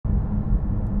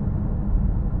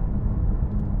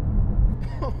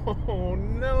Oh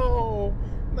no,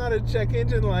 not a check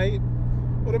engine light.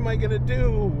 What am I gonna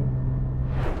do?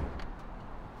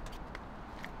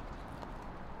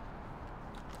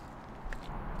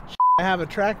 I have a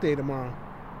track day tomorrow.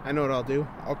 I know what I'll do.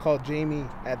 I'll call Jamie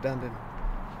at Dundon.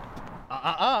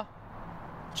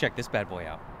 Check this bad boy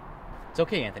out. It's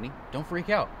okay, Anthony. Don't freak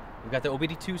out. We've got the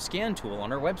OBD2 scan tool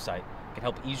on our website. It can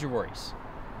help ease your worries.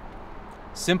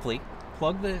 Simply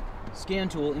plug the scan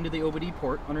tool into the OBD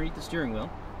port underneath the steering wheel.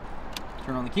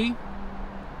 Turn on the key.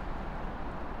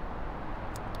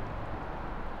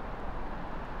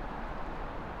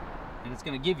 And it's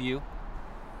going to give you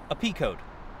a P code.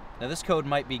 Now this code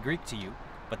might be Greek to you,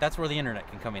 but that's where the internet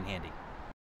can come in handy.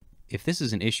 If this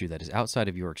is an issue that is outside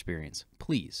of your experience,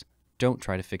 please don't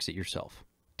try to fix it yourself.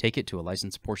 Take it to a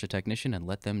licensed Porsche technician and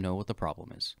let them know what the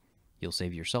problem is. You'll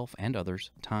save yourself and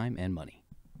others time and money.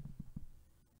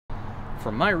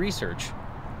 From my research,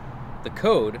 the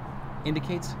code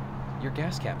indicates your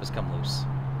gas cap has come loose.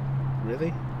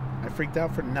 Really? I freaked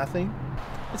out for nothing?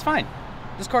 It's fine.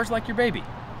 This car's like your baby.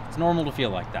 It's normal to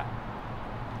feel like that.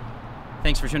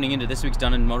 Thanks for tuning into this week's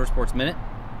Dundon Motorsports Minute.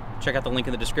 Check out the link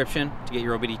in the description to get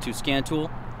your OBD2 scan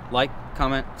tool. Like,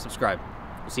 comment, subscribe.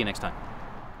 We'll see you next time.